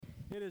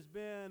It has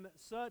been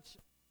such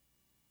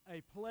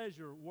a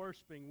pleasure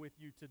worshiping with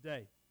you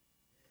today.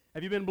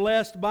 Have you been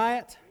blessed by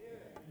it?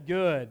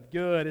 Good.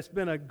 It's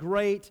been a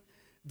great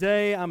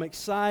day. I'm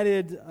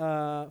excited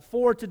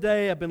for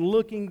today. I've been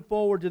looking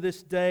forward to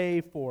this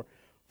day for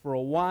a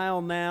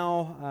while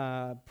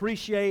now.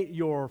 Appreciate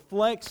your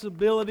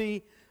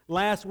flexibility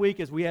last week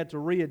as we had to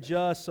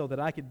readjust so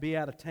that I could be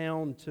out of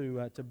town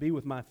to be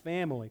with my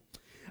family.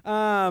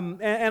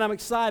 And I'm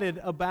excited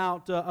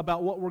about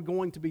what we're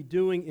going to be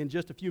doing in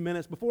just a few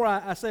minutes. Before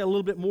I say a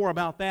little bit more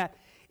about that,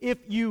 if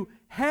you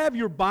have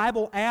your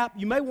Bible app,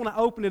 you may want to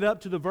open it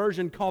up to the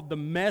version called The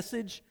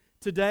Message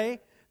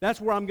today.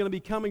 That's where I'm going to be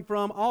coming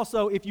from.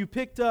 Also, if you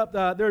picked up,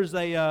 there's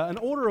an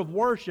order of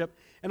worship,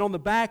 and on the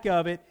back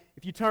of it,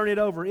 if you turn it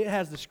over, it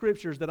has the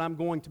scriptures that I'm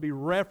going to be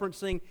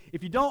referencing.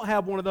 If you don't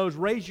have one of those,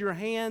 raise your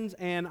hands,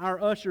 and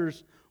our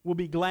ushers will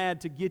be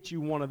glad to get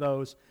you one of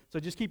those. So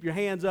just keep your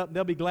hands up.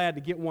 They'll be glad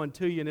to get one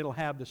to you, and it'll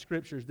have the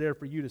scriptures there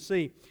for you to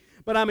see.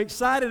 But I'm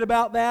excited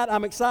about that.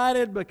 I'm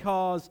excited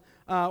because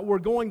we're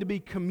going to be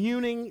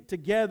communing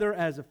together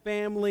as a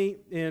family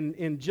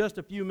in just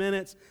a few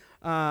minutes.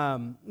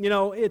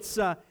 It's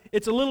a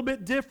little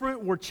bit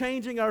different. We're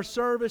changing our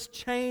service.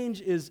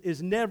 Change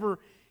is never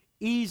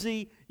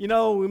easy. We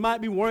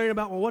might be worrying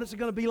about, what is it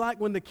going to be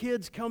like when the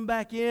kids come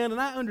back in? And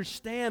I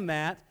understand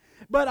that.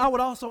 But I would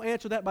also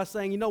answer that by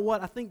saying, you know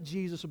what? I think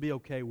Jesus will be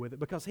okay with it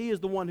because He is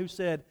the one who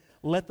said,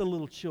 "Let the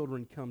little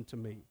children come to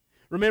me."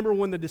 Remember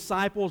when the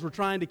disciples were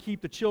trying to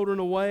keep the children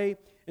away?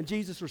 And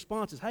Jesus'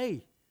 response is,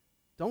 "Hey,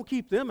 don't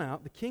keep them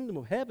out. The kingdom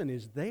of heaven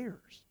is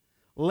theirs.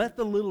 Let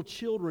the little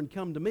children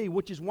come to me,"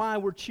 which is why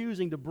we're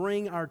choosing to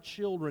bring our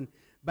children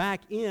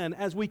back in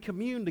as we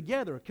commune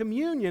together.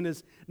 Communion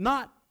is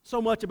not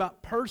so much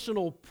about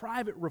personal,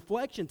 private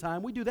reflection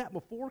time. We do that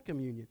before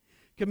communion.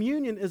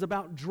 Communion is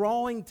about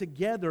drawing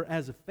together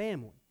as a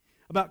family,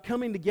 about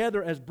coming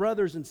together as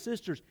brothers and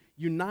sisters,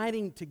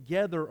 uniting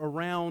together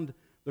around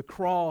the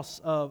cross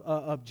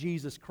of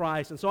Jesus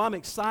Christ. And so I'm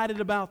excited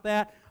about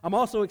that. I'm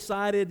also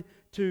excited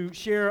to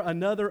share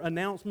another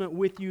announcement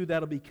with you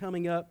that'll be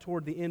coming up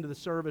toward the end of the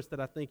service that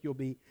I think you'll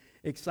be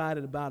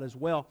excited about as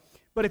well.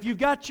 But if you've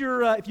got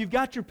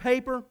your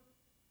paper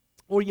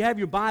or you have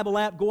your Bible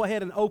app, go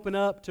ahead and open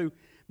up to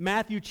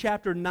Matthew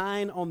chapter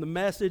 9 on the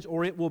Message,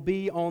 or it will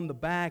be on the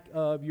back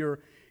of your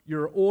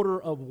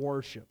order of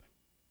worship.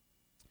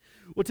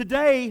 Well,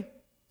 today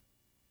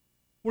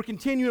we're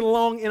continuing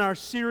along in our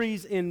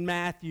series in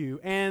Matthew,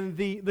 and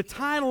the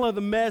title of the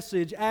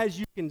message, as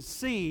you can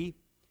see,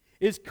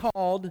 is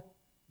called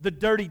The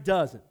Dirty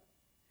Dozen.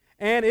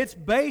 And it's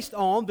based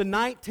on the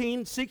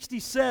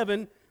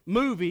 1967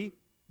 movie,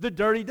 The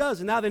Dirty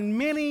Dozen. Now, then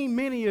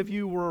many of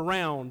you were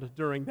around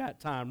during that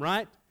time,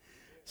 right?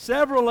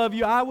 Several of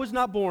you, I was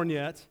not born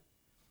yet,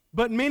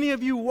 but many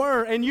of you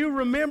were, and you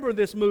remember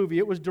this movie.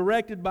 It was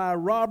directed by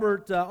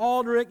Robert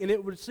Aldrich, and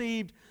it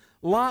received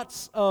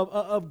lots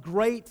of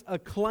great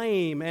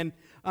acclaim. And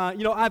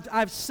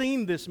I've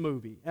seen this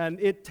movie, and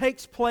it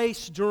takes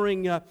place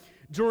during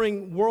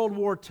World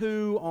War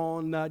II,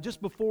 on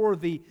just before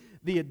the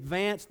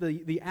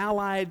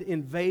Allied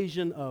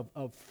invasion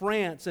of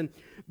France. And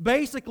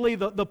basically,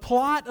 the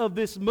plot of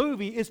this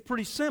movie is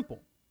pretty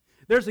simple.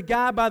 There's a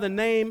guy by the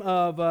name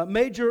of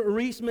Major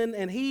Reisman,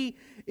 and he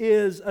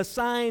is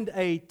assigned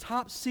a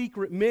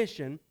top-secret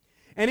mission,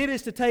 and it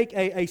is to take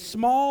a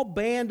small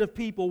band of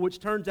people, which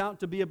turns out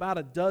to be about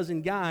a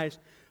dozen guys,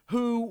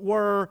 who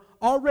were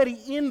already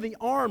in the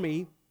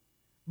Army,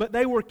 but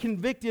they were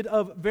convicted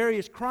of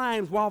various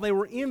crimes while they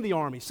were in the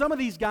Army. Some of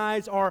these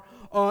guys are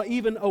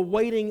even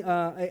awaiting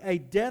a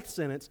death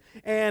sentence,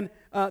 and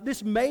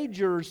this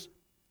major's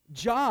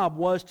job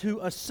was to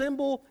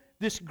assemble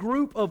this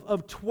group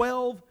of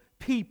 12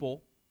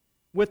 people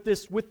with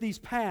these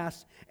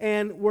pasts,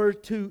 and were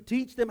to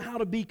teach them how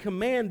to be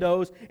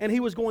commandos, and he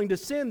was going to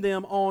send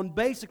them on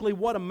basically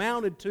what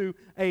amounted to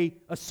a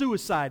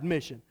suicide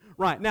mission.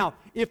 Right, now,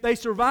 if they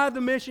survived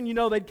the mission,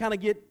 they'd kind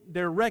of get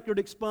their record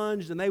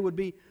expunged, and they would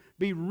be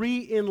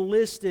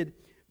re-enlisted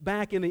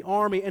back in the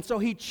Army. And so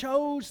he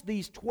chose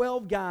these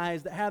 12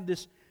 guys that have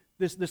this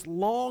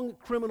long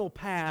criminal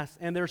past,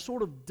 and they're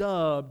sort of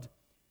dubbed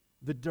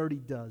the Dirty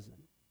Dozen.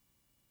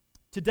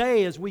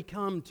 Today, as we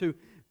come to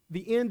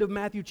the end of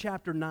Matthew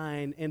chapter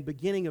 9 and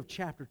beginning of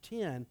chapter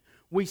 10,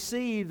 we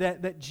see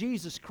that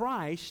Jesus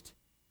Christ,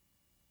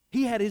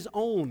 He had His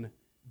own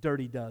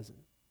dirty dozen.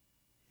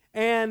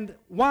 And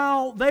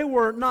while they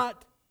were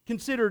not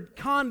considered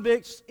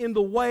convicts in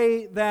the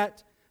way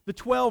that the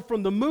 12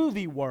 from the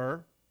movie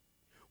were,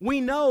 we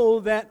know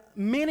that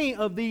many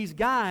of these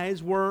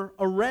guys were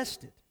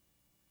arrested.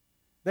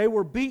 They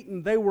were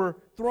beaten. They were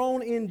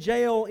thrown in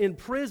jail, in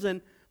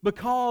prison,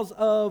 because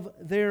of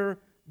their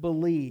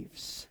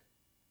beliefs.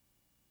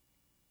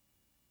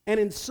 And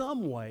in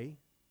some way,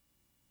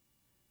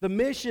 the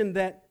mission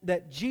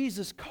that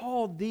Jesus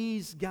called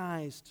these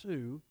guys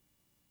to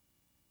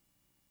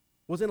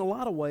was in a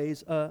lot of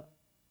ways a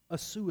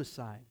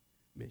suicide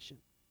mission.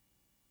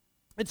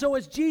 And so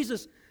as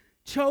Jesus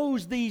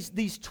chose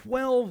these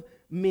 12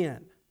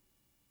 men,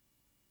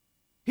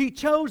 He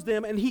chose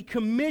them and He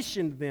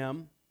commissioned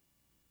them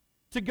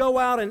to go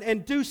out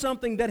and do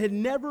something that had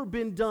never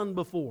been done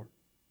before.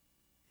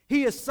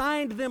 He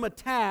assigned them a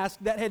task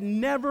that had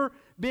never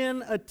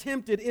been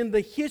attempted in the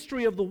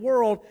history of the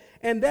world,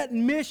 and that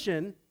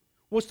mission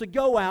was to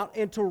go out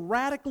and to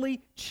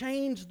radically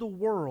change the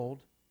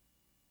world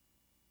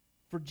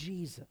for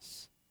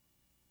Jesus.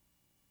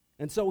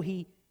 And so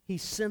He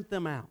sent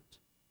them out.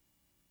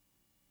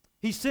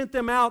 He sent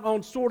them out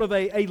on sort of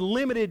a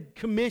limited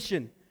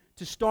commission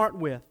to start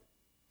with.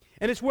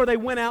 And it's where they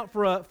went out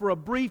for a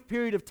brief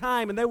period of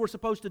time, and they were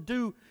supposed to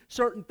do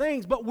certain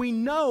things. But we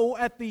know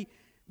at the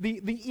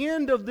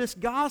end of this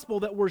gospel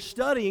that we're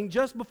studying,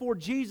 just before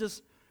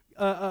Jesus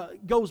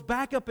goes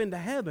back up into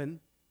heaven,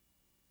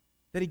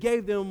 that He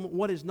gave them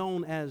what is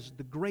known as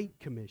the Great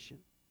Commission,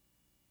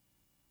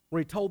 where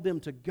He told them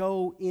to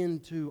go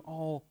into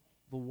all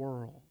the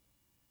world,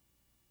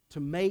 to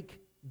make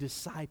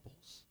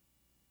disciples,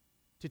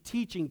 to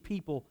teaching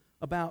people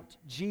about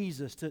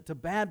Jesus, to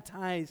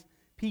baptize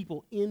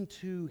people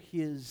into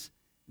His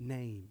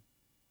name.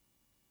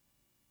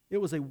 It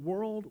was a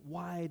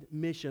worldwide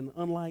mission,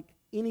 unlike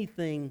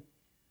anything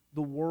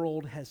the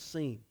world has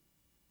seen.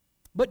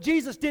 But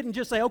Jesus didn't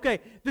just say, okay,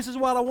 this is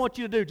what I want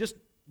you to do, just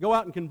go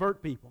out and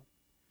convert people.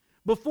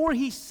 Before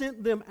He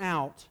sent them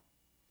out,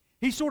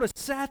 He sort of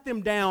sat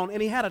them down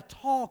and He had a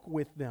talk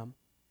with them.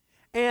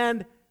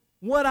 And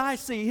what I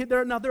see,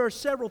 there are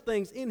several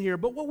things in here,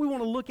 but what we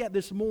want to look at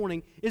this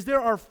morning is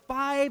there are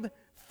 5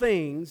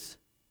 things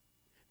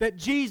that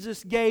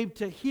Jesus gave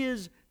to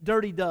His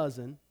dirty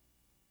dozen,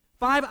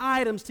 5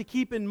 items to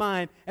keep in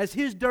mind as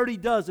His dirty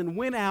dozen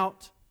went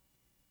out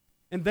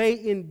and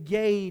they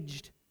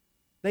engaged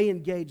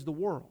the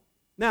world.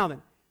 Now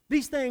then,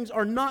 these things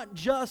are not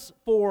just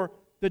for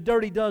the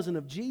dirty dozen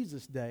of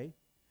Jesus' day,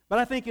 but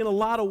I think in a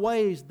lot of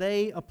ways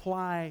they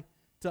apply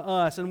to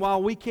us. And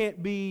while we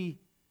can't be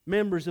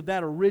members of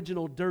that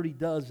original dirty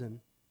dozen,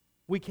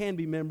 we can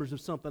be members of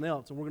something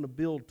else, and we're going to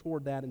build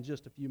toward that in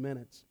just a few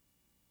minutes.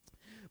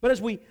 But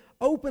as we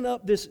open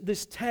up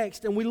this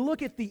text and we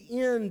look at the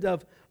end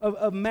of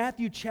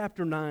Matthew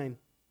chapter 9,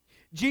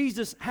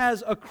 Jesus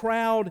has a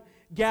crowd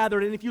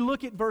gathered. And if you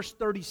look at verse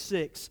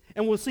 36,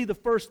 and we'll see the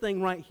first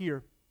thing right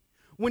here.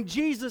 When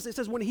Jesus, it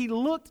says, when He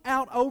looked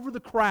out over the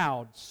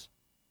crowds,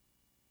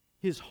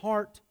 His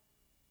heart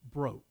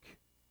broke.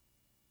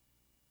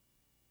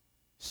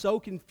 So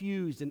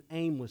confused and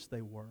aimless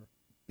they were.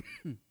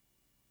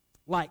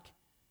 like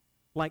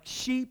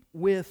sheep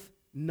with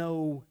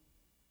no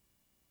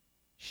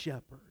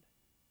shepherd.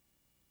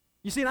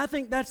 You see, and I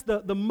think that's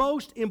the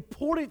most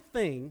important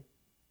thing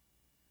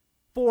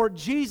for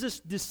Jesus'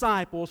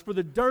 disciples, for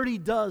the dirty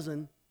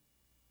dozen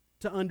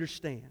to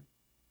understand.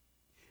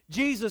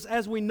 Jesus,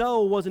 as we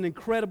know, was an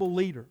incredible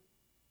leader.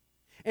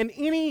 And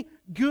any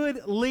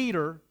good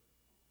leader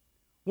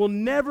will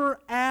never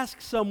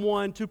ask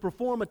someone to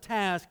perform a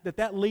task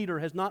that leader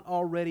has not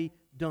already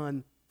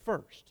done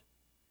first,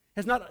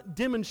 has not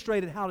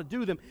demonstrated how to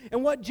do them.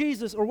 And what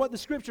Jesus, or what the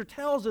Scripture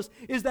tells us,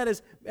 is that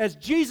as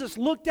Jesus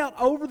looked out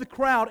over the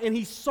crowd and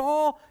He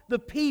saw the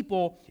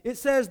people, it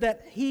says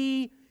that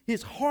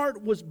His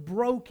heart was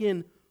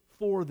broken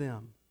for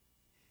them.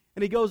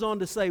 And He goes on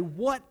to say,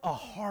 what a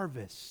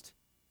harvest.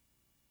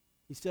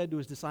 He said to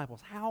His disciples,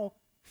 how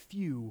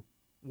few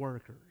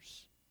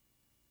workers.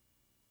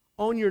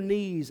 On your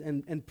knees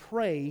and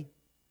pray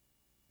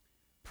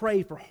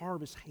for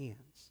harvest hands.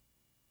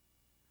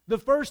 The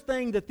first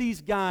thing that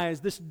these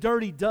guys, this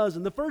dirty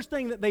dozen, the first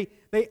thing that they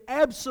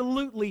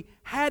absolutely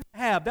had to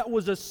have, that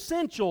was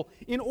essential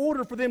in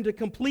order for them to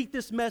complete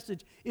this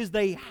message, is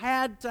they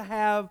had to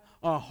have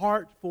a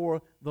heart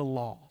for the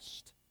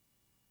lost.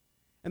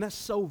 And that's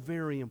so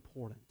very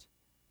important.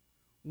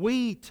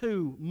 We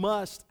too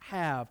must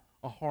have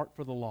a heart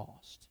for the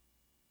lost.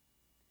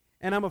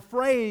 And I'm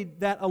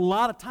afraid that a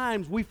lot of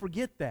times we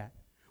forget that.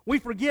 We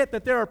forget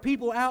that there are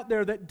people out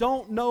there that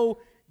don't know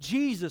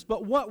Jesus.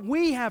 But what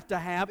we have to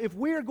have, if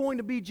we're going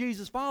to be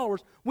Jesus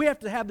followers, we have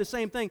to have the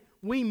same thing.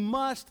 We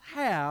must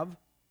have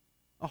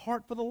a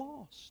heart for the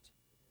lost.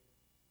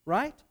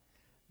 Right?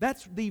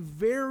 That's the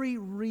very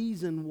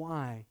reason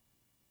why,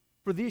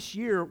 for this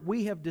year,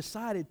 we have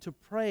decided to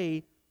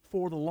pray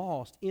for the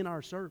lost in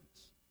our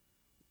service.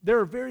 There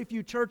are very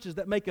few churches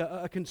that make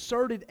a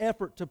concerted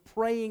effort to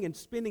praying and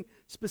spending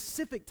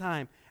specific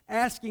time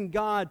asking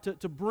God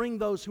to bring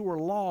those who are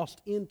lost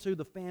into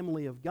the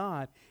family of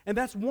God. And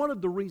that's one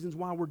of the reasons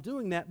why we're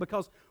doing that,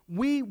 because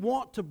we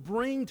want to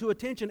bring to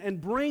attention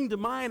and bring to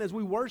mind as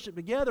we worship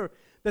together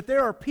that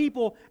there are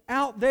people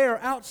out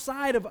there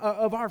outside of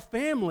our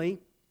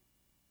family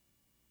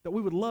that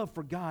we would love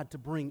for God to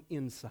bring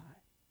inside.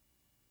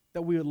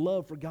 That we would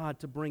love for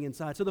God to bring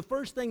inside. So the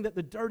first thing that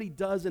the dirty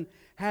dozen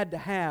had to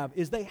have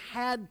is they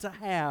had to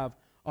have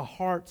a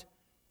heart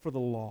for the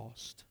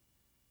lost.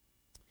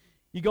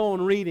 You go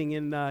on reading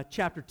in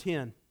chapter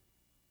 10.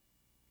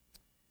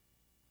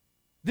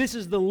 This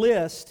is the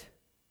list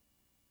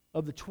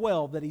of the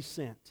 12 that He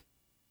sent.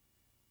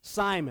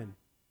 Simon,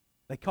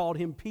 they called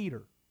him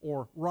Peter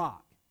or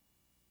Rock.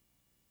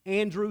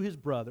 Andrew, his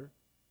brother.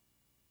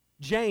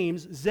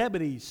 James,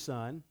 Zebedee's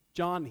son,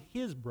 John,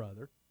 his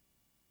brother,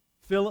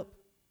 Philip,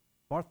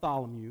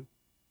 Bartholomew,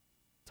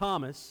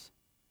 Thomas,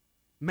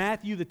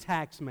 Matthew the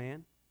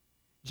taxman,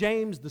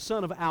 James the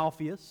son of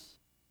Alphaeus,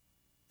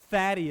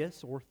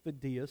 Thaddeus, or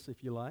Thaddeus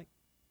if you like,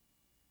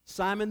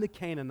 Simon the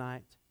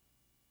Canaanite,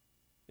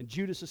 and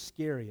Judas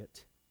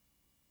Iscariot.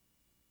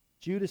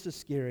 Judas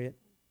Iscariot,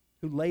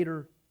 who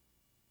later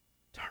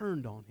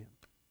turned on him.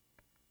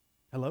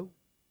 Hello?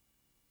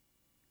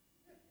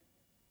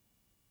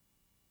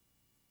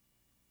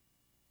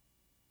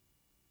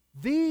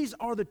 These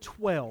are the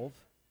 12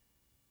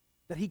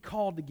 that he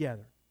called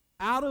together.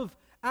 Out of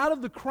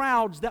the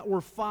crowds that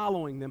were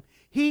following him,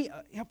 he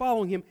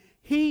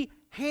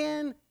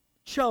hand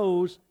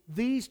chose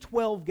these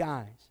 12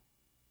 guys.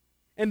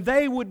 And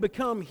they would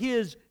become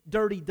his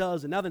dirty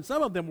dozen. Now then,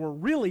 some of them were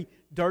really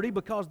dirty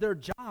because their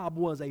job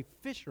was a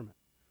fisherman,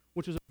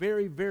 which was a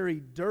very,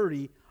 very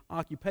dirty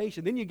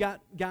occupation. Then you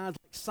got guys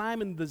like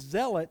Simon the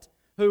Zealot,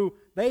 who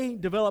they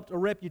developed a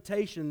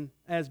reputation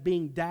as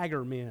being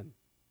dagger men,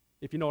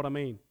 if you know what I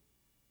mean.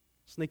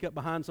 Sneak up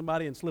behind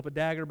somebody and slip a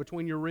dagger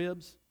between your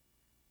ribs.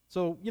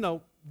 So,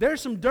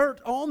 there's some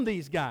dirt on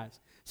these guys.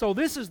 So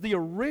this is the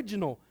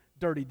original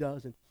dirty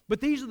dozen.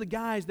 But these are the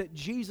guys that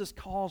Jesus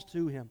calls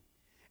to him.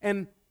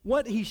 And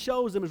what he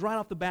shows them is right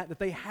off the bat that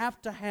they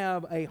have to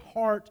have a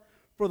heart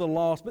for the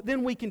lost. But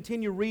then we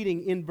continue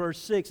reading in verse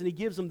 6, and he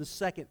gives them the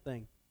second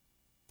thing.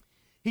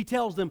 He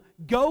tells them,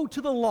 go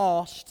to the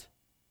lost,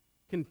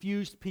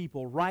 confused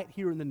people right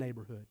here in the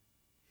neighborhood.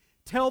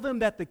 Tell them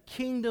that the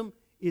kingdom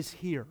is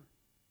here,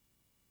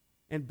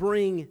 and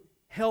bring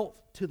health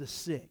to the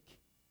sick.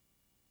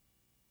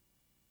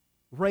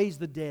 Raise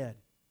the dead.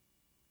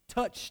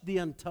 Touch the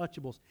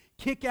untouchables.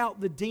 Kick out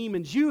the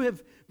demons. You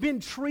have been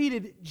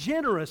treated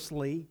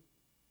generously,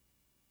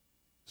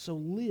 so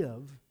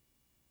live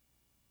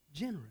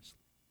generously.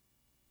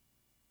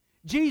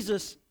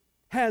 Jesus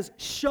has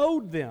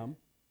showed them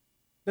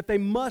that they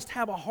must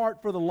have a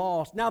heart for the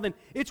lost. Now then,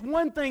 it's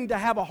one thing to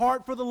have a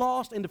heart for the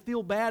lost and to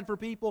feel bad for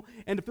people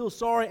and to feel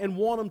sorry and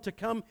want them to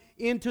come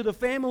into the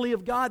family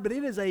of God, but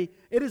it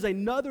is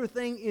another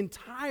thing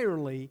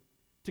entirely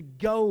to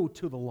go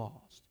to the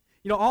lost.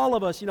 All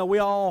of us, we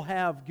all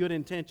have good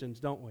intentions,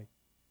 don't we?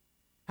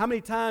 How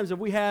many times have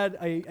we had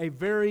a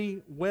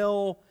very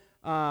well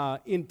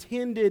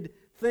intended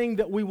thing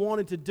that we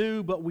wanted to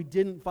do, but we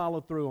didn't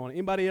follow through on it?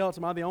 Anybody else?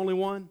 Am I the only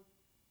one?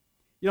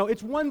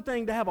 It's one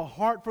thing to have a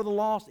heart for the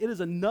lost. It is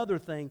another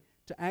thing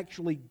to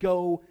actually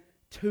go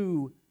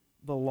to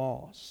the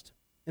lost.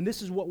 And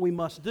this is what we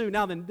must do.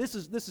 Now then, this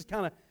is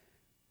kind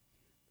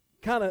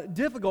of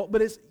difficult,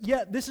 but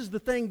this is the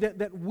thing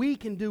that we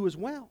can do as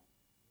well.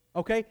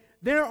 Okay?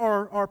 There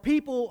are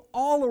people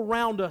all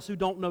around us who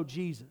don't know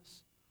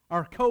Jesus.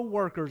 Our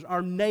co-workers,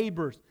 our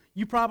neighbors.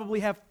 You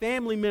probably have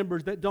family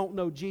members that don't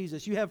know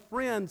Jesus. You have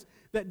friends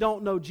that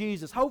don't know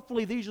Jesus.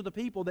 Hopefully these are the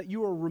people that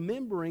you are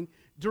remembering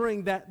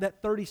during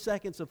that 30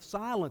 seconds of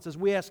silence as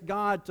we ask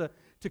God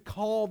to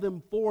call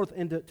them forth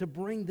and to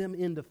bring them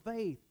into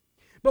faith.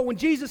 But when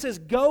Jesus says,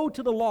 go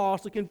to the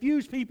lost, the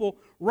confused people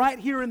right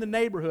here in the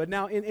neighborhood,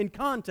 now in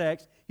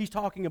context, he's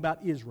talking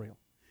about Israel.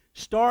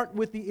 Start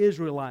with the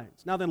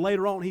Israelites. Now then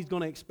later on, he's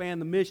going to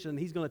expand the mission.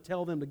 He's going to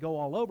tell them to go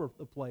all over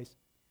the place.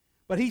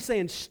 But he's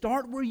saying,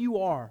 start where you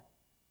are.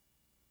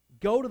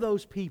 Go to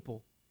those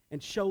people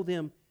and show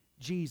them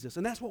Jesus.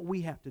 And that's what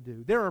we have to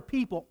do. There are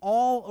people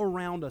all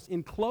around us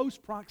in close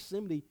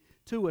proximity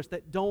to us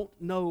that don't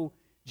know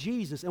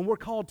Jesus, and we're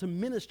called to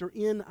minister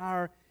in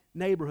our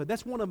neighborhood.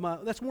 That's one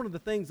of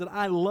the things that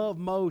I love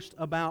most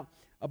about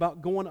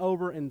going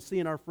over and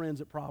seeing our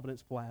friends at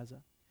Providence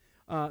Plaza.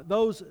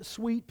 Those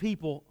sweet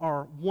people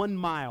are 1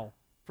 mile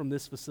from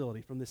this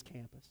facility, from this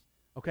campus.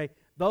 Okay,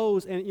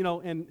 those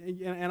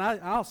and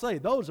I'll say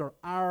those are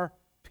our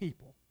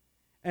people,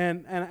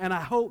 and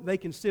I hope they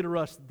consider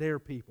us their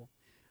people,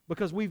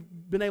 because we've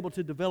been able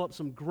to develop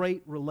some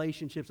great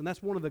relationships, and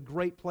that's one of the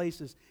great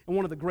places and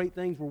one of the great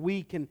things where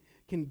we can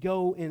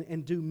go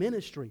and do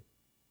ministry.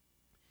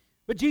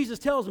 But Jesus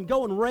tells them,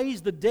 go and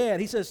raise the dead.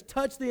 He says,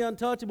 touch the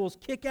untouchables,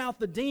 kick out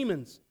the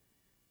demons.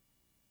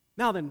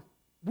 Now then,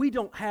 we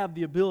don't have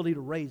the ability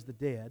to raise the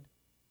dead.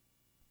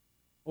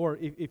 Or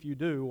if you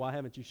do, why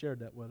haven't you shared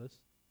that with us?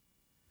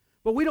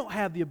 But we don't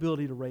have the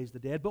ability to raise the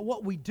dead. But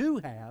what we do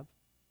have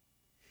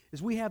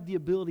is we have the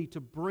ability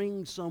to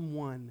bring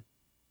someone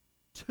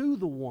to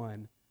the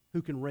one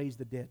who can raise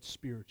the dead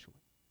spiritually.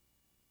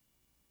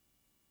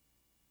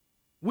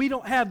 We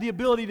don't have the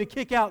ability to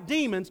kick out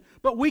demons,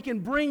 but we can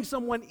bring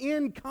someone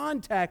in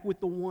contact with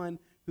the one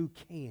who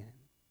can.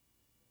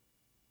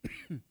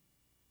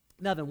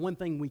 Now then, one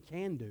thing we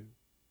can do,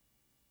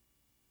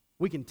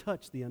 we can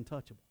touch the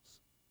untouchables.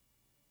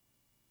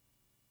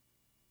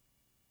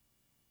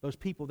 Those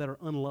people that are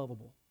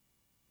unlovable,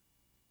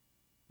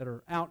 that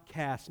are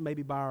outcasts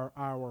maybe by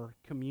our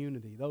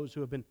community, those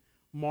who have been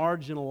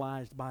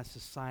marginalized by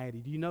society.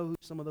 Do you know who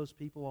some of those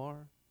people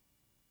are?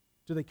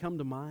 Do they come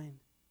to mind?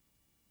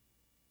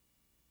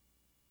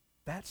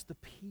 That's the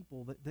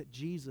people that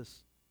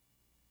Jesus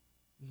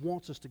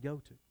wants us to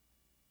go to.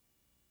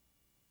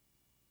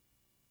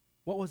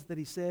 What was it that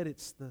he said?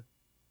 It's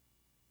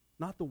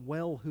not the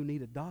well who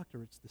need a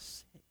doctor, it's the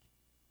sick.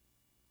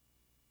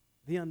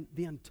 The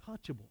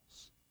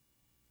untouchables.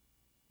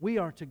 We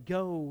are to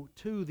go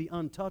to the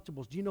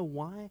untouchables. Do you know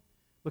why?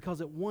 Because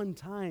at one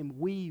time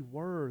we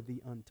were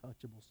the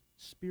untouchables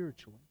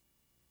spiritually.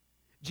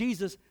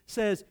 Jesus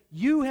says,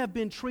 you have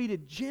been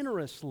treated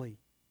generously,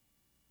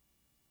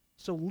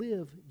 so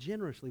live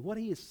generously. What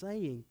he is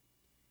saying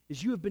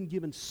is you have been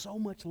given so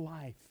much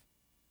life.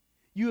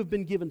 You have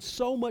been given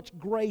so much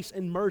grace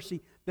and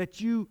mercy that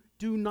you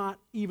do not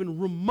even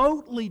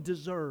remotely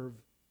deserve.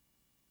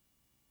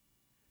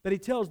 That he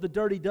tells the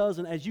dirty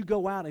dozen, as you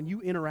go out and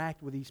you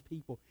interact with these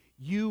people,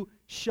 you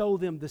show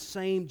them the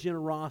same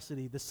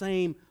generosity, the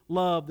same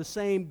love, the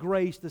same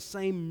grace, the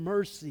same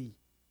mercy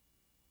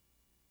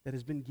that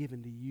has been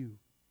given to you.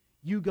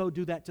 You go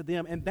do that to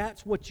them, and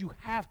that's what you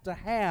have to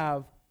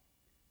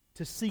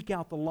seek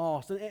out the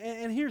lost.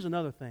 And here's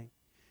another thing.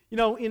 You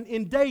know,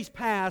 in days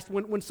past,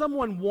 when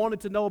someone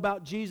wanted to know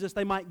about Jesus,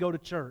 they might go to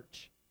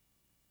church.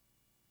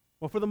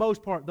 Well, for the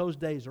most part, those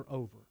days are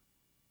over.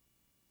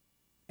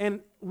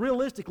 And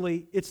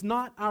realistically, it's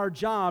not our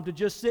job to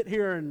just sit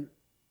here and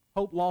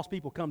hope lost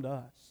people come to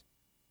us.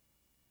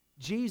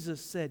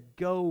 Jesus said,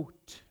 go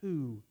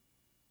to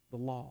the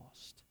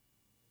lost.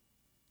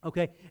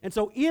 Okay? And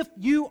so if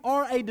you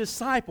are a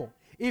disciple,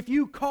 if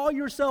you call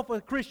yourself a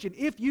Christian,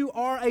 if you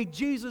are a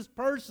Jesus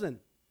person,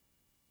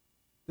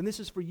 then this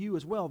is for you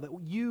as well, that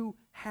you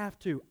have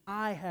to,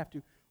 I have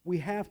to, we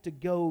have to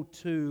go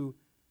to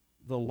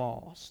the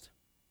lost.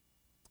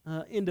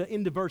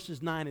 Into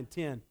verses 9 and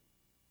 10.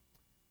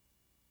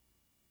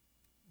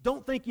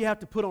 Don't think you have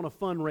to put on a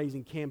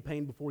fundraising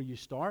campaign before you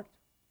start.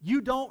 You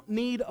don't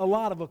need a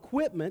lot of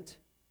equipment.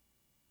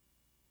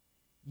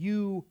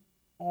 You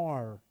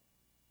are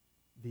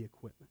the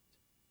equipment.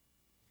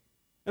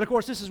 And of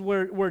course, this is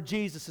where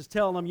Jesus is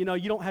telling them, you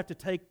don't have to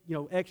take,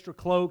 extra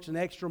cloaks and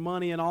extra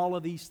money and all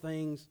of these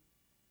things.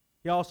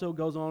 He also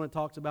goes on and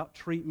talks about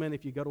treatment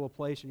if you go to a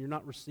place and you're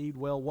not received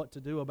well, what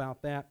to do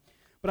about that.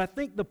 But I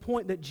think the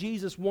point that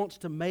Jesus wants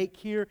to make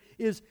here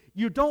is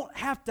you don't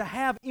have to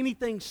have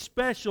anything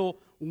special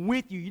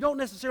with you. You don't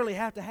necessarily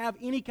have to have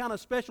any kind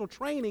of special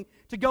training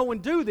to go and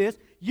do this.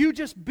 You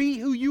just be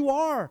who you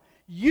are.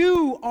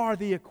 You are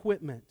the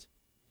equipment.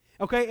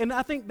 Okay, and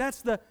I think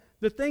that's the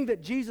thing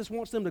that Jesus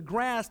wants them to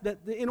grasp, that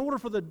in order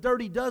for the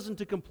dirty dozen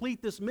to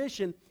complete this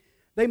mission,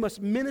 they must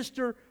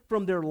minister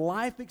from their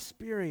life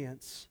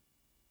experience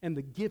and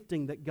the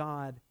gifting that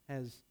God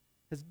has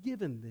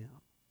given them.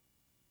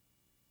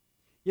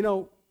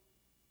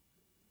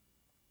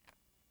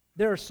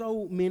 There are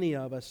so many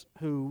of us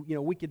who,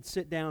 we could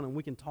sit down and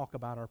we can talk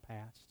about our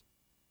past.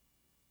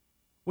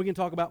 We can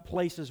talk about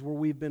places where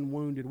we've been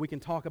wounded. We can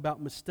talk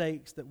about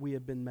mistakes that we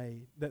have been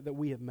made, that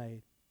we have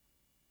made.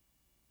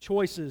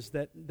 Choices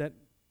that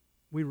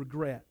we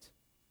regret.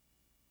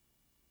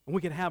 And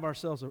we could have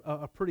ourselves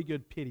a pretty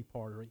good pity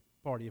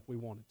party if we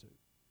wanted to,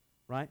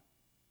 right?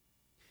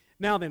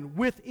 Now then,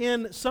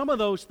 within some of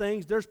those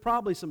things, there's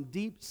probably some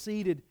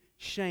deep-seated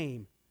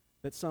shame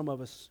that some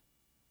of us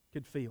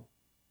could feel.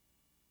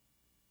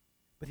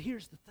 But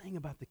here's the thing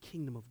about the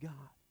kingdom of God.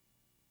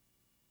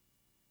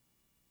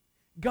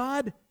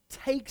 God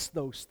takes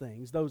those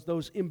things,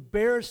 those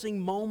embarrassing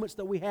moments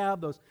that we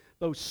have, those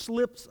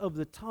slips of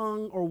the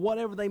tongue or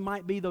whatever they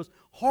might be, those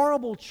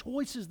horrible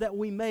choices that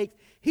we make.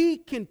 He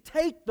can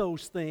take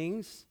those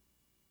things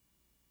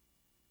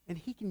and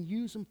He can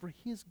use them for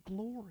His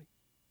glory.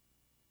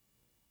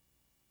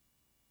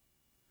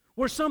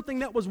 Where something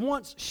that was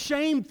once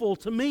shameful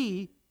to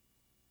me,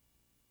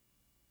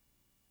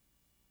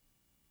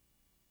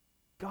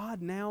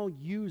 God now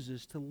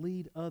uses to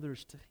lead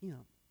others to Him.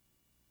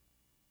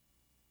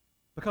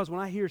 Because when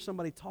I hear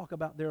somebody talk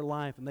about their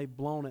life and they've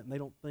blown it and they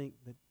don't think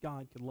that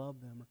God could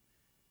love them or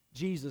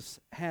Jesus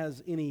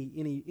has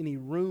any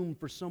room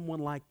for someone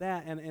like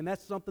that, and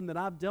that's something that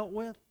I've dealt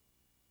with,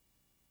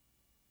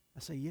 I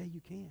say, yeah, you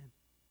can.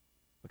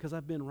 Because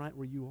I've been right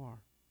where you are.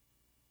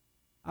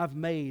 I've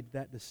made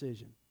that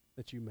decision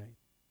that you made.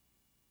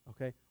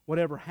 Okay?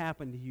 Whatever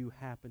happened to you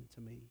happened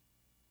to me.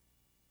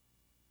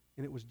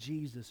 And it was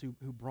Jesus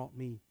who brought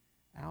me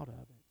out of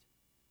it.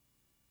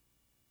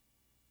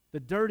 The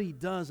dirty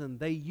dozen,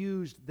 they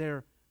used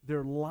their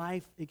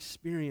life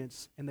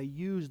experience and they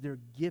used their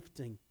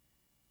gifting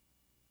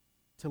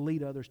to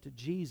lead others to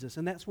Jesus.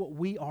 And that's what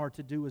we are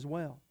to do as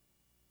well.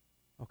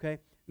 Okay?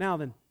 Now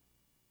then,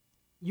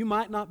 you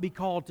might not be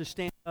called to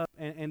stand up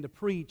and to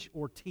preach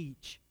or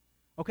teach.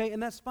 Okay?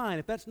 And that's fine.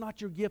 If that's not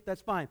your gift,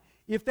 that's fine.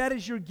 If that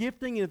is your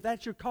gifting and if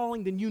that's your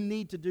calling, then you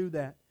need to do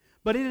that.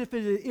 But if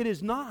it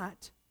is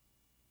not,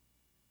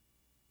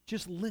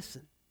 just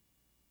listen.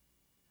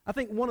 I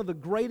think one of the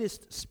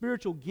greatest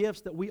spiritual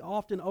gifts that we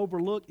often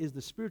overlook is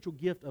the spiritual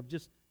gift of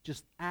just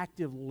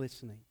active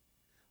listening.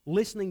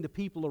 Listening to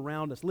people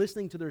around us,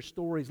 listening to their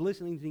stories,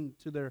 listening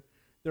to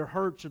their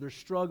hurts or their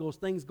struggles,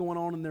 things going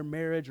on in their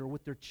marriage or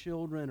with their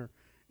children or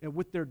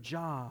with their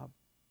job.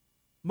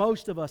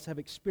 Most of us have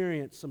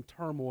experienced some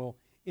turmoil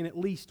in at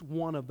least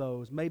one of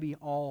those, maybe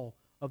all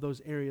of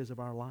those areas of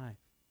our life.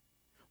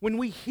 when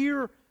we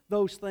hear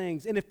those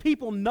things, and if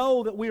people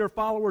know that we are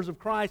followers of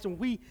Christ and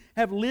we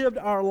have lived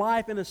our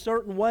life in a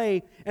certain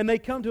way, and they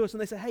come to us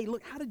and they say, hey,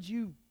 look, how did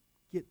you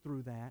get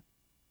through that?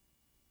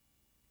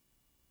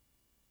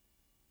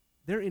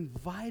 They're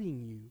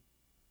inviting you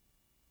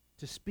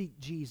to speak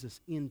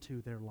Jesus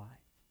into their life.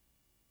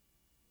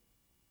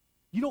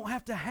 You don't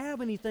have to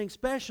have anything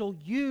special.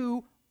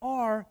 You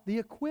are the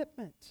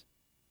equipment.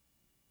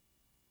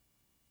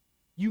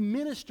 You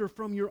minister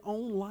from your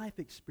own life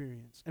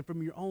experience and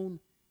from your own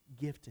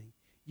gifting.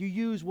 You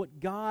use what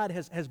God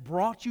has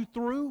brought you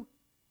through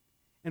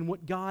and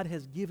what God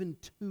has given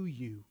to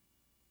you.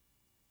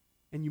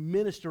 And you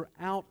minister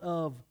out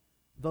of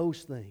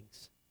those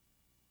things.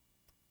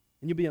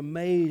 And you'll be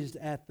amazed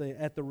at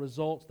the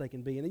results they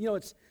can be. And you know,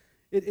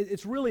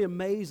 it's really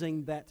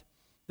amazing that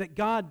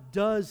God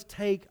does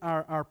take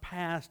our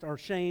past, our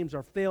shames,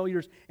 our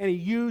failures, and He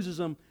uses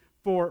them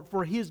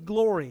for His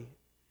glory.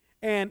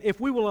 And if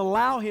we will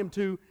allow Him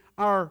to,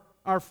 our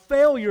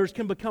failures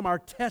can become our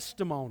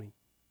testimony.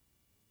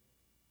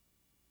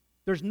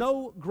 There's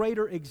no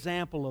greater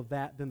example of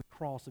that than the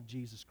cross of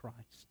Jesus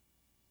Christ.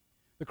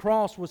 The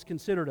cross was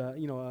considered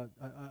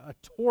a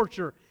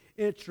torture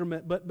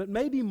instrument, but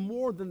maybe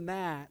more than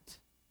that,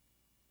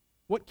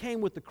 what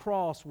came with the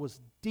cross was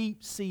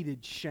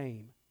deep-seated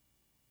shame.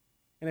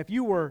 And if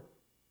you were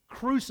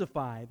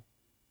crucified,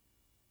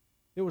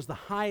 it was the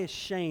highest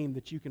shame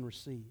that you can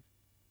receive.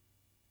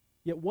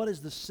 Yet what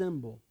is the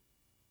symbol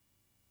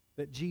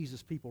that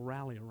Jesus people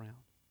rally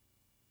around?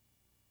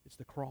 It's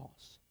the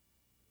cross.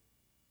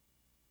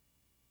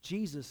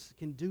 Jesus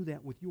can do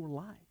that with your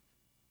life.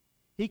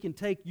 He can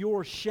take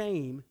your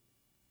shame,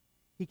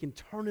 He can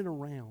turn it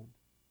around,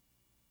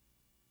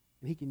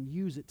 and He can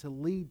use it to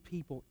lead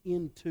people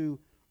into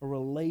a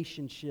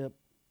relationship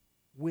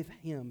with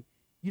Him.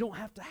 You don't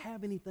have to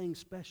have anything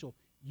special.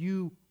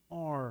 You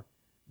are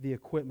the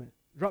equipment.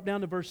 Drop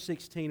down to verse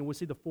 16 and we'll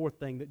see the fourth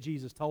thing that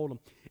Jesus told them.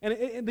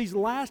 And these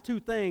last two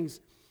things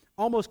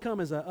almost come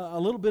as a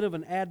little bit of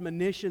an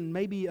admonition,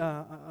 maybe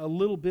a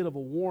little bit of a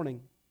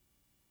warning.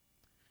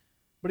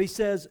 But He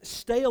says,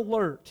 stay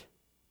alert.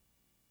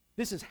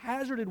 This is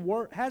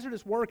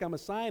hazardous work I'm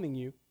assigning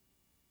you.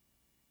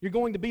 You're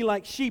going to be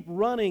like sheep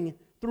running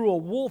through a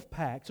wolf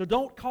pack. So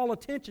don't call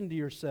attention to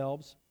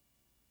yourselves.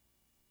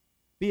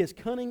 Be as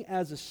cunning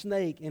as a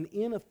snake and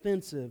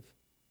inoffensive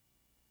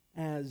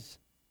as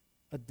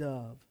a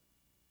dove.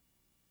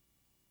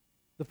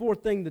 The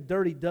fourth thing, the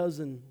dirty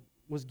dozen,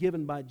 was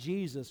given by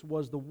Jesus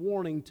was the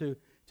warning to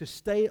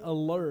stay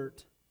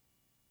alert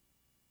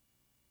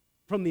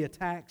from the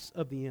attacks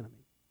of the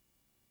enemy.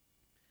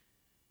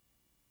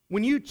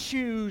 When you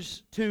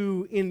choose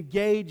to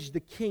engage the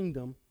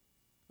kingdom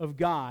of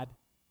God,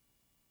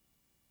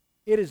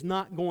 it is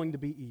not going to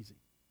be easy.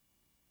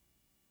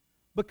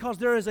 Because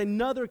there is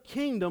another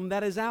kingdom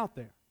that is out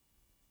there.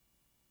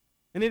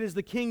 And it is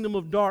the kingdom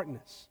of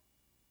darkness.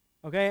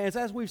 Okay,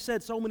 as we've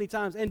said so many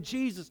times, and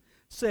Jesus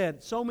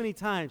said so many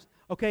times,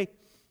 okay,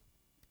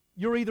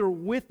 you're either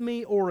with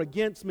me or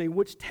against me,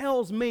 which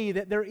tells me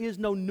that there is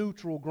no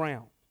neutral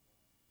ground.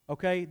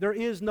 Okay, there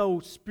is no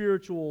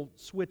spiritual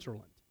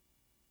Switzerland.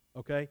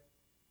 Okay,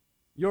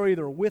 you're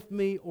either with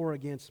me or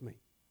against me.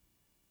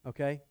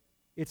 Okay,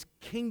 it's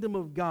kingdom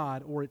of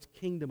God or it's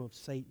kingdom of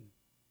Satan.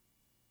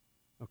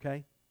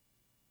 Okay?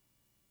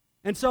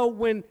 And so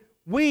when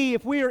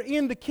if we are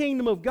in the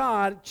kingdom of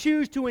God,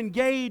 choose to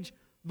engage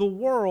the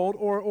world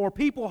or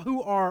people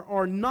who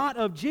are not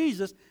of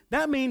Jesus,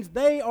 that means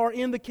they are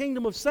in the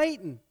kingdom of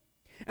Satan.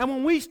 And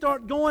when we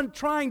start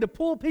trying to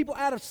pull people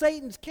out of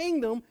Satan's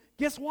kingdom,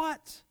 guess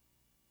what?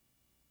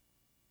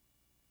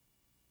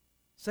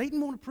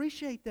 Satan won't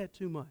appreciate that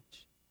too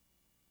much.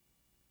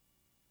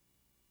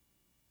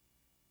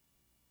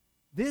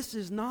 This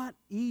is not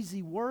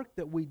easy work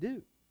that we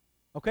do.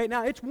 Okay,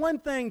 now it's one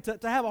thing to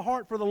have a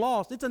heart for the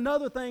lost. It's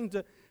another thing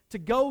to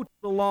go to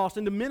the lost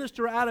and to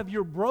minister out of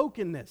your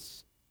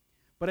brokenness.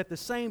 But at the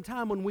same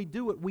time, when we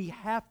do it, we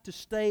have to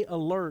stay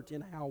alert in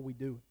how we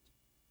do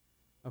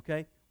it.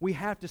 Okay? We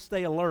have to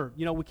stay alert.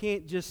 You know, we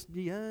can't just,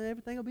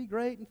 everything will be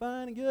great and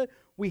fine and good.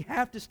 We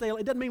have to stay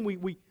alert. It doesn't mean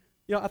we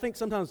I think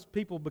sometimes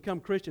people become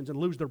Christians and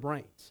lose their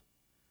brains.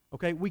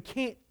 Okay? We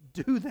can't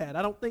do that.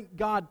 I don't think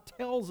God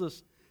tells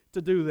us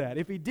to do that.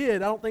 If He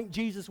did, I don't think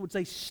Jesus would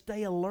say,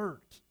 stay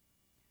alert.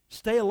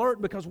 Stay alert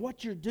because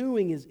what you're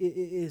doing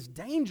is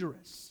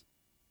dangerous.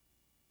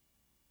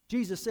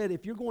 Jesus said,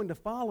 if you're going to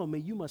follow me,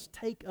 you must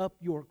take up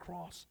your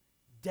cross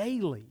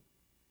daily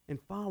and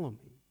follow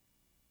me.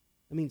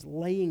 That means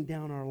laying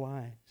down our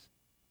lives.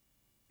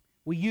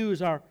 We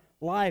use our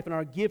life and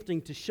our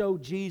gifting to show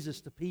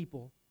Jesus to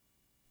people.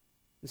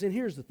 And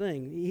here's the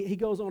thing. He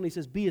goes on, he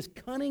says, be as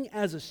cunning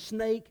as a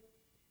snake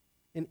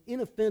and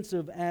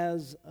inoffensive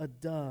as a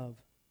dove.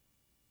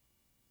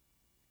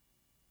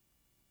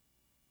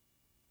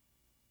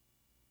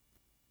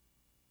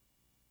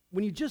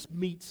 When you just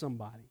meet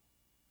somebody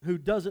who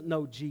doesn't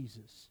know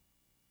Jesus,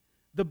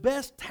 the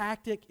best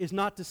tactic is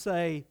not to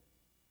say,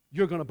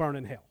 you're going to burn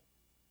in hell.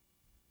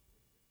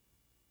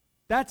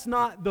 That's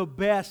not the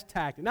best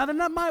tactic. Now,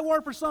 that might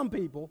work for some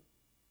people,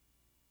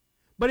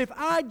 But if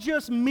I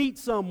just meet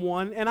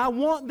someone and I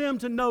want them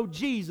to know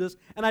Jesus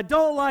and I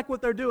don't like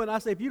what they're doing, I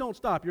say, if you don't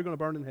stop, you're going to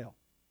burn in hell.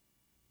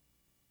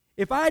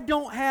 If I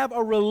don't have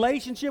a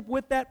relationship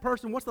with that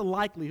person, what's the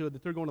likelihood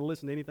that they're going to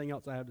listen to anything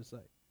else I have to say?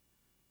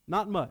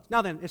 Not much.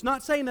 Now then, it's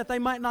not saying that they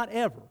might not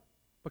ever,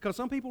 because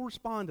some people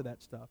respond to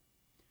that stuff.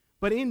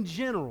 But in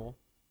general,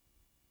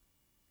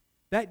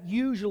 that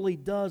usually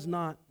does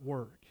not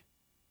work.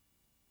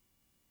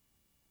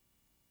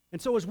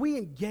 And so as we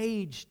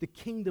engage the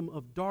kingdom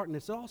of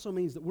darkness, it also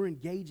means that we're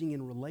engaging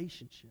in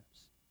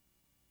relationships.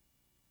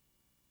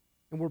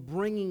 And we're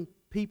bringing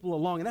people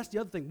along. And that's the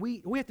other thing.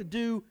 We have to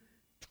do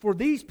for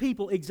these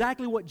people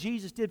exactly what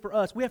Jesus did for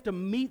us. We have to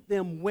meet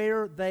them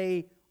where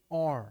they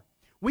are.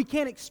 We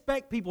can't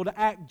expect people to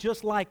act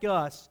just like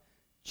us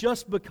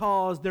just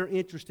because they're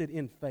interested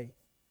in faith,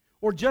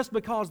 or just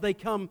because they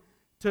come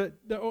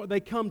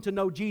to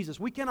know Jesus.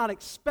 We cannot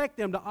expect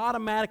them to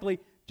automatically,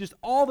 just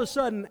all of a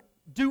sudden,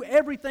 do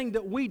everything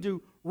that we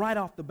do right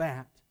off the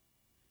bat.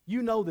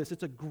 You know this.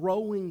 It's a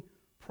growing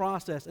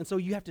process. And so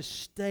you have to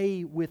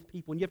stay with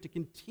people, and you have to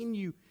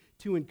continue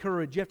to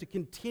encourage. You have to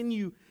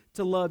continue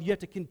to love. You have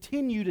to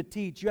continue to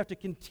teach. You have to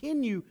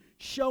continue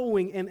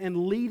showing and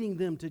leading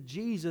them to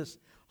Jesus,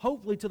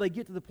 hopefully till they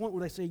get to the point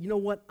where they say, you know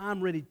what,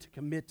 I'm ready to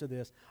commit to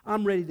this.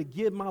 I'm ready to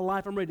give my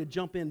life. I'm ready to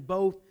jump in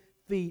both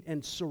feet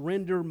and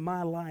surrender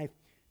my life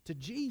to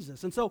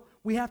Jesus. And so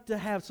we have to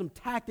have some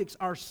tactics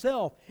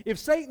ourselves. If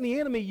Satan, the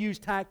enemy,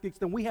 used tactics,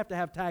 then we have to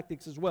have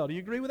tactics as well. Do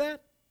you agree with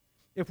that?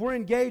 If we're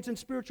engaged in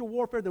spiritual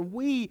warfare, then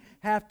we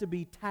have to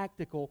be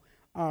tactical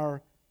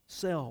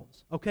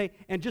ourselves. Okay?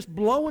 And just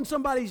blowing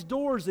somebody's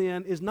doors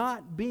in is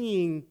not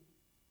being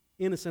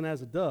innocent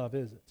as a dove,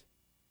 is it?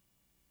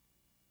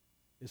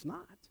 It's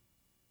not.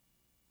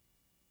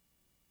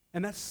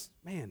 And that's,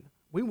 man,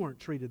 we weren't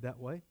treated that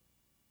way.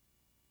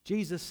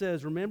 Jesus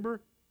says, remember,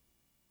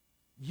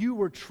 you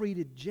were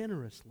treated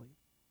generously.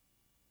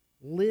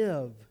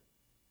 Live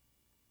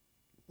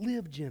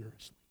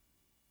generously.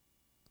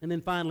 And then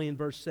finally in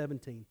verse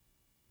 17,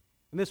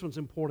 and this one's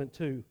important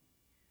too,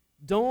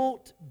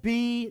 don't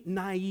be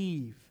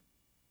naive.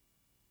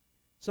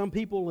 Some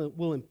people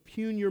will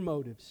impugn your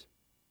motives.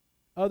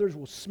 Others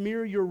will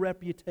smear your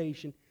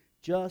reputation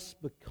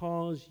just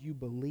because you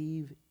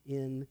believe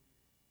in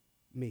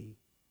me.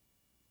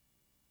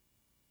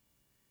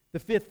 The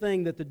fifth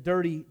thing that the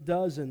dirty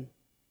dozen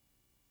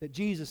that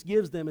Jesus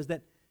gives them is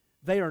that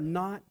they are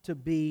not to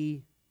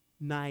be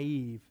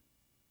naive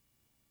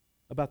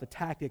about the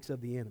tactics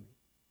of the enemy.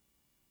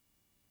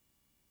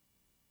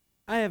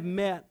 I have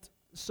met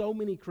so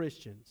many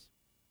Christians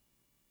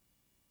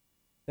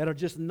that are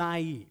just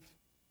naive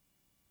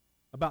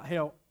about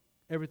how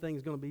everything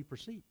is going to be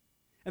perceived.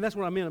 And that's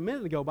what I meant a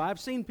minute ago. But I've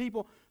seen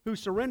people who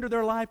surrender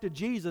their life to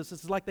Jesus,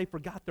 it's like they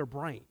forgot their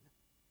brain.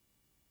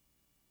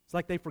 It's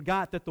like they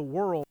forgot that the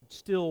world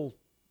still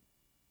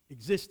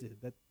existed,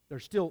 that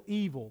there's still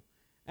evil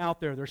out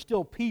there. There's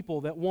still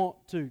people that want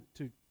to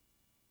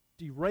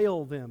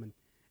derail them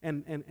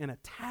and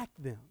attack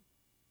them.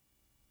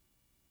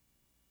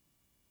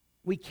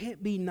 We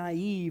can't be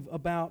naive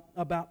about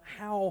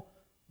how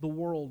the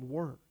world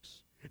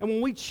works. And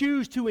when we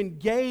choose to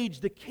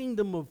engage the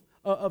kingdom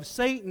of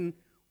Satan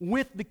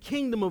with the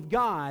kingdom of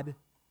God,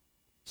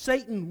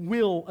 Satan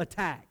will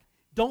attack.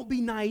 Don't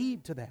be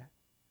naive to that.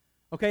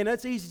 Okay, and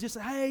that's easy. Just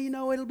say, hey,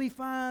 it'll be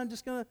fine.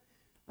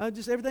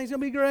 Everything's gonna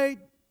be great.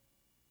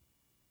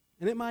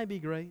 And it might be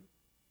great.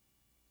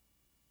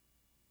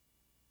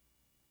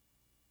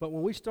 But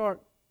when we start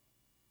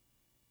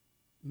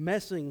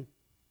messing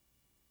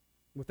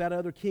with that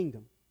other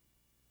kingdom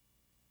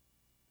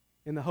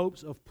in the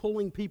hopes of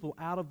pulling people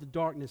out of the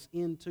darkness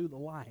into the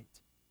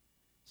light,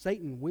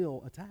 Satan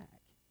will attack.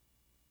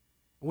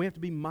 And we have to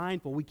be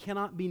mindful. We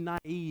cannot be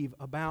naive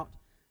about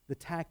the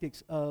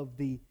tactics of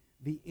the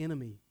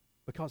enemy,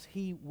 because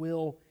he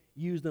will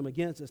use them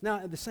against us. Now,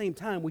 at the same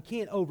time, we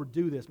can't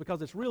overdo this,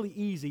 because it's really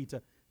easy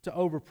to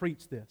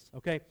overpreach this,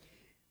 okay?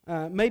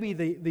 Maybe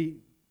the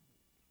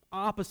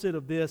opposite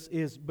of this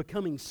is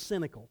becoming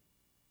cynical.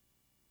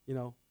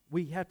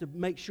 We have to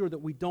make sure that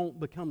we don't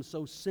become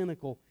so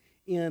cynical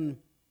in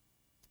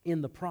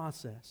the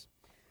process.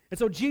 And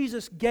so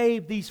Jesus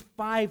gave these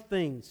 5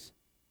 things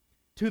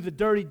to the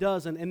dirty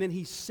dozen, and then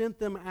he sent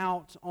them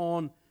out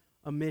on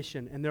a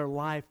mission, and their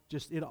life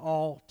it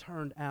all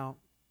turned out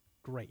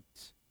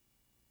great.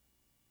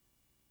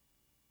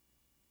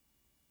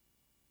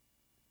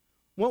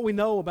 What we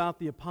know about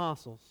the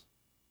apostles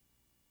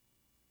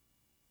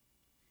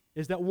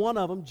is that one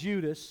of them,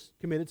 Judas,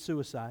 committed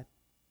suicide,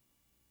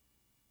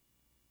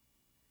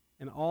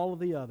 and all of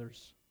the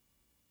others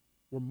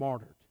were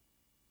martyred.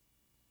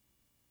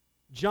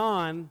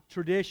 John,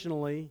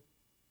 traditionally,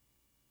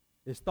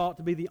 is thought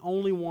to be the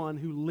only one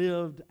who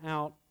lived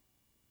out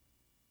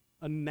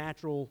a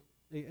natural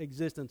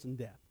existence and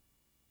death.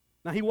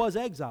 Now, he was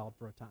exiled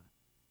for a time,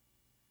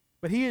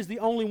 but he is the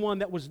only one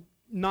that was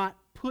not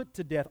put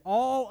to death.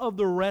 All of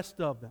the rest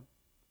of them,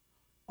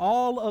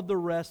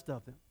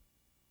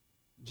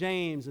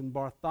 James and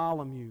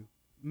Bartholomew,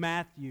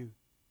 Matthew,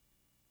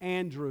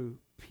 Andrew,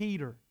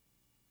 Peter,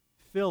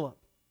 Philip,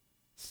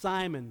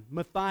 Simon,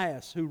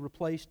 Matthias, who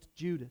replaced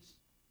Judas,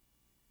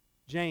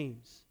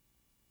 James,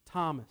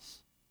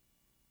 Thomas,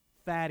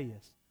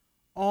 Thaddeus.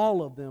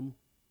 All of them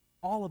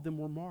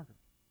were martyred.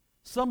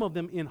 Some of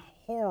them in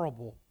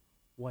horrible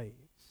ways.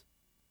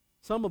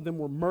 Some of them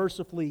were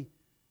mercifully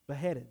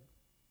beheaded.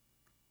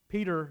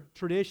 Peter,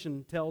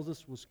 tradition tells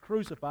us, was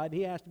crucified.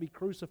 He has to be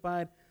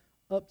crucified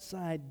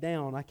upside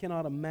down. I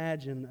cannot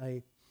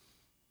imagine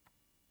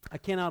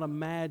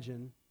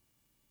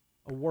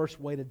a worse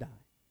way to die.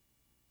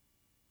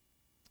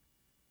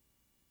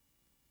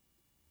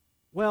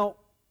 Well,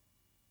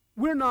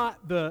 we're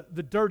not the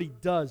dirty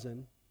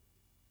dozen.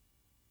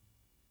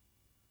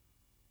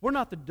 We're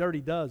not the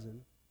dirty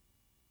dozen,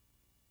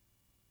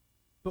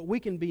 but we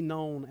can be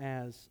known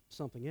as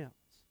something else.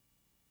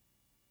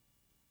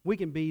 We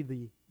can be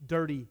the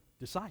dirty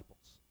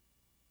disciples.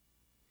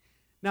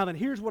 Now then,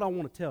 here's what I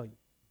want to tell you,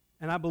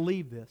 and I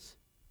believe this,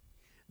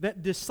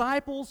 that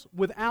disciples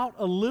without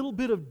a little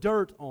bit of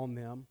dirt on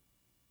them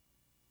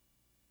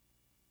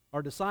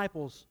are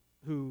disciples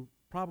who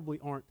probably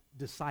aren't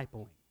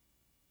discipling.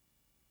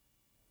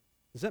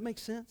 Does that make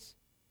sense?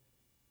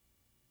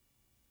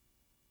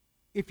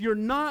 If you're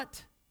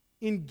not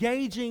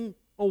engaging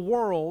a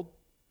world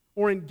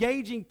or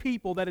engaging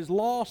people that is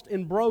lost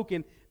and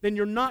broken, then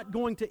you're not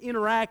going to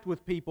interact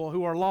with people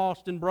who are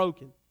lost and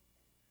broken.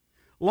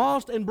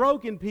 Lost and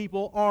broken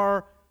people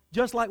are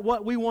just like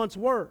what we once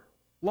were.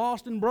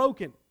 Lost and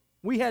broken.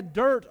 We had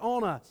dirt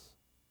on us.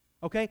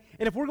 Okay?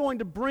 And if we're going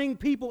to bring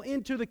people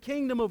into the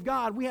kingdom of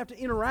God, we have to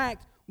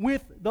interact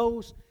with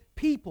those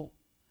people.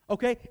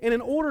 Okay? And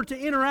in order to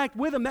interact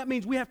with them, that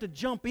means we have to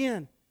jump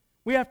in.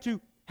 We have to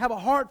have a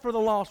heart for the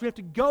lost. We have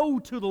to go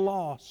to the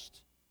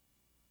lost.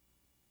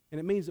 And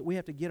it means that we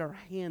have to get our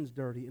hands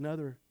dirty in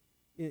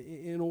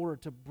order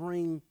to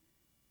bring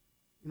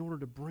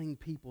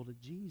people to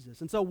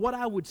Jesus. And so what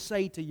I would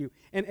say to you,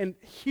 and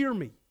hear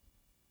me.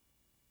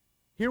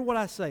 Hear what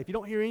I say. If you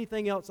don't hear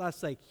anything else I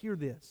say, hear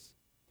this.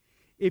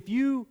 If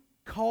you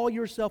call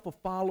yourself a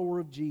follower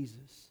of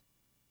Jesus,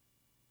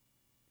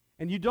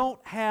 and you don't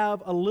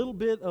have a little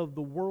bit of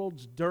the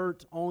world's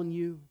dirt on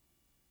you,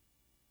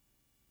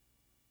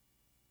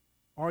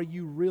 are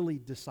you really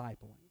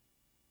discipling?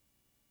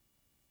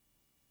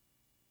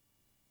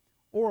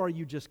 Or are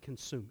you just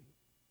consuming?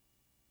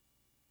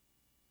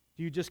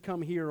 Do you just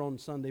come here on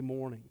Sunday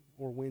morning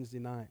or Wednesday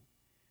night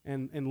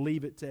and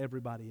leave it to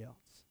everybody else?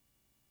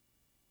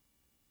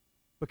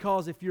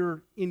 Because if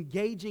you're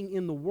engaging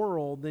in the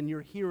world, then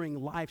you're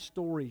hearing life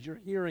stories,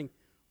 you're hearing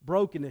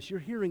brokenness, you're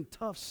hearing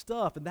tough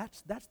stuff, and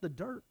that's the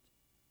dirt.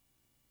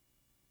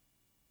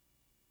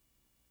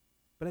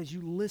 But as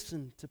you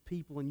listen to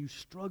people and you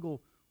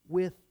struggle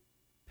with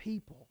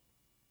people,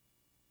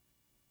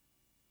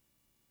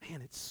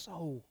 man, it's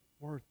so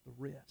worth the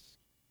risk.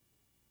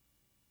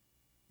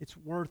 It's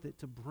worth it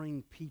to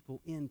bring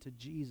people into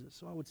Jesus.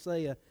 So I would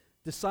say a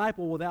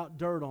disciple without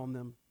dirt on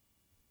them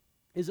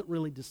isn't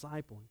really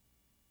discipling.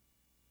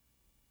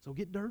 So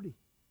get dirty.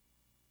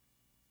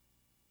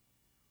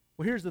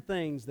 Well, here's the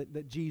things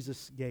that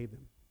Jesus gave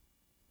them.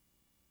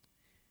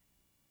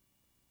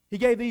 He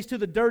gave these to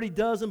the dirty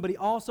dozen, but He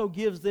also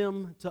gives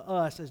them to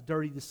us as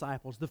dirty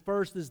disciples. The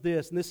first is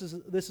this, and this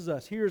is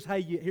us. Here's how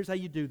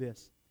you do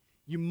this.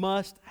 You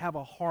must have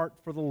a heart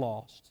for the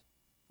lost.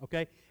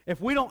 Okay? If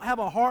we don't have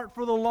a heart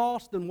for the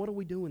lost, then what are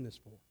we doing this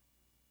for?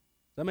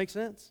 Does that make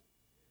sense?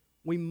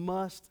 We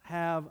must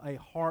have a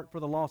heart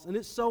for the lost. And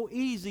it's so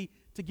easy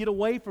to get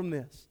away from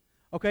this.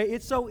 Okay?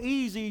 It's so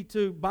easy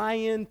to buy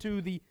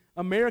into the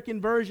American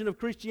version of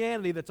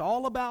Christianity that's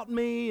all about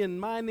me and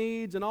my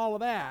needs and all of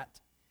that,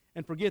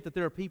 and forget that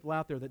there are people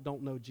out there that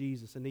don't know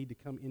Jesus and need to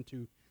come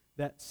into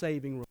that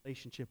saving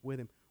relationship with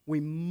Him. We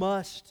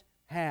must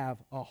have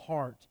a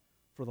heart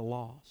for the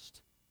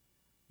lost.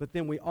 But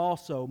then we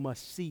also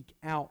must seek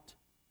out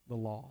the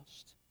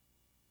lost.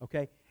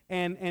 Okay?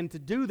 And to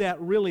do that,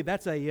 really,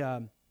 that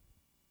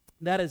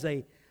is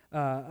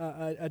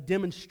a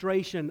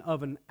demonstration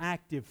of an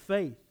active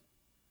faith.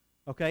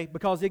 Okay?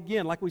 Because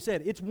again, like we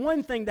said, it's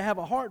one thing to have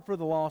a heart for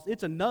the lost.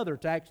 It's another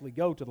to actually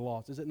go to the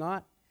lost, is it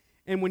not?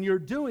 And when you're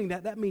doing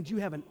that, that means you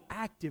have an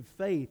active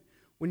faith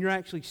when you're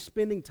actually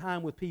spending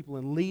time with people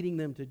and leading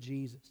them to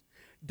Jesus.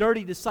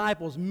 Dirty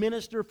disciples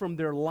minister from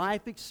their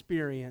life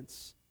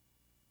experience,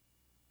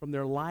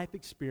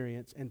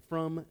 and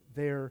from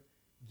their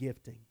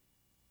gifting.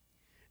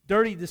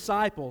 Dirty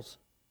disciples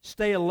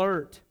stay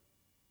alert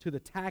to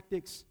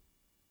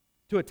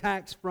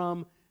attacks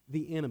from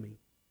the enemy.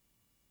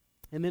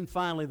 And then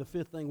finally, the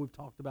fifth thing we've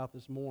talked about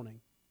this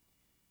morning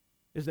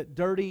is that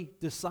dirty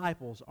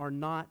disciples are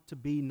not to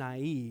be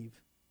naive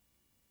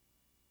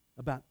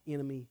about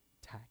enemy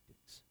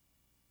tactics.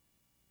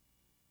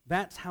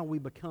 That's how we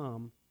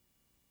become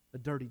a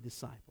dirty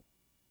disciple.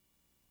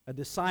 A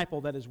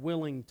disciple that is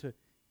willing to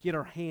get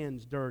our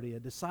hands dirty. A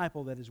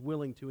disciple that is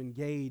willing to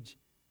engage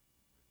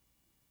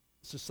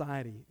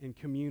society and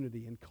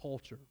community and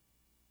culture.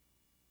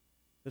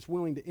 That's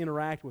willing to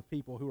interact with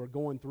people who are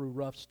going through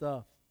rough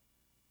stuff.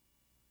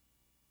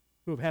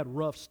 Who have had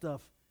rough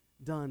stuff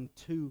done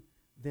to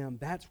them.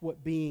 That's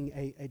what being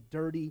a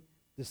dirty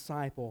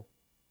disciple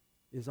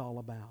is all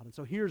about. And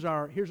so here's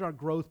our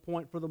growth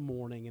point for the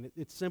morning, and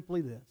it's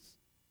simply this.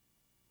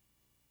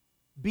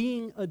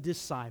 Being a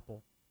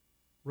disciple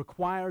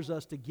requires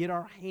us to get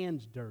our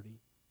hands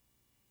dirty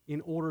in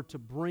order to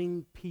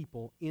bring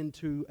people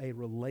into a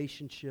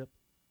relationship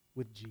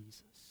with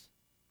Jesus.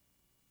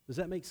 Does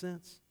that make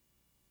sense?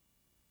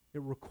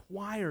 It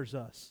requires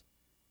us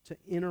to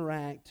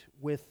interact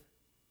with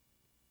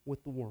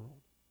the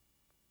world.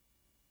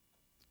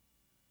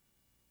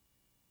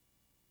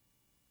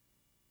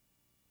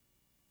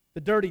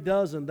 The Dirty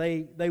Dozen,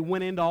 they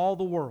went into all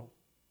the world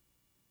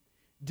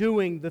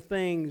doing the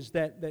things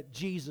that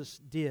Jesus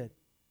did,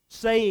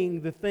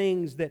 saying the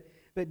things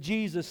that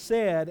Jesus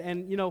said,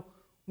 and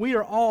we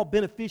are all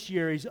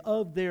beneficiaries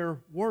of their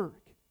work.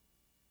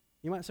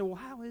 You might say, well,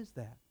 how is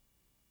that?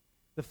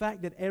 The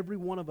fact that every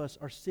one of us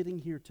are sitting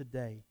here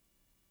today,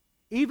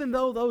 even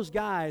though those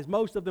guys,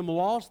 most of them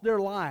lost their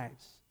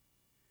lives,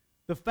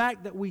 the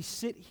fact that we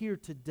sit here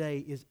today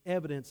is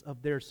evidence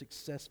of their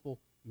successful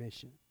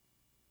mission.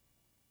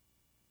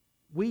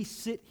 We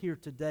sit here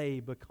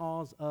today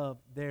because of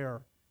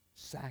their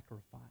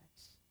sacrifice.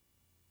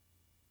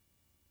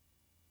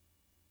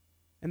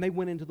 And they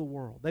went into the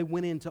world. They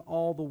went into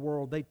all the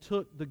world. They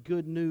took the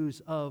good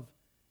news of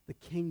the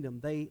kingdom.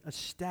 They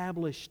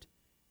established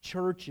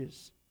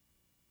churches.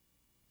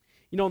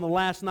 On the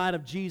last night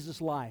of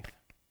Jesus' life,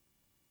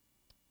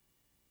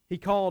 He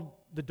called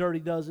the Dirty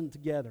Dozen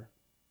together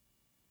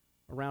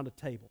around a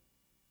table.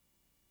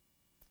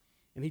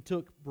 And He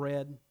took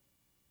bread,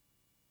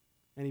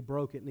 and He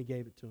broke it, and He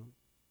gave it to them.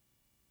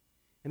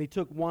 And He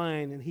took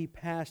wine, and He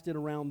passed it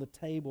around the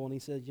table, and He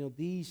said,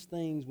 these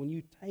things, when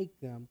you take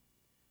them,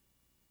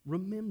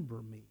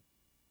 remember me.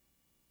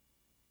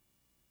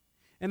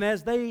 And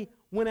as they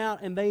went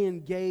out and they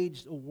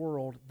engaged a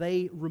world,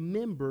 they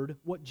remembered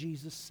what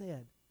Jesus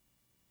said.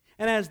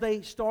 And as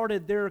they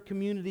started their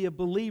community of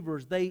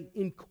believers, they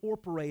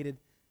incorporated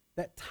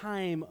that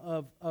time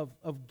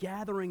of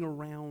gathering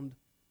around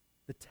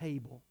the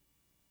table,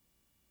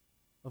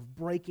 of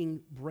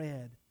breaking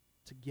bread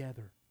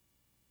together.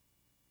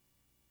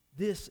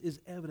 This is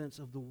evidence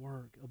of the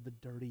work of the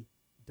Dirty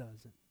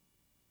Dozen.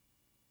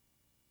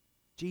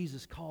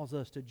 Jesus calls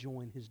us to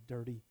join His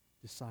dirty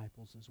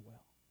disciples as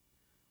well.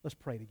 Let's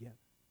pray together.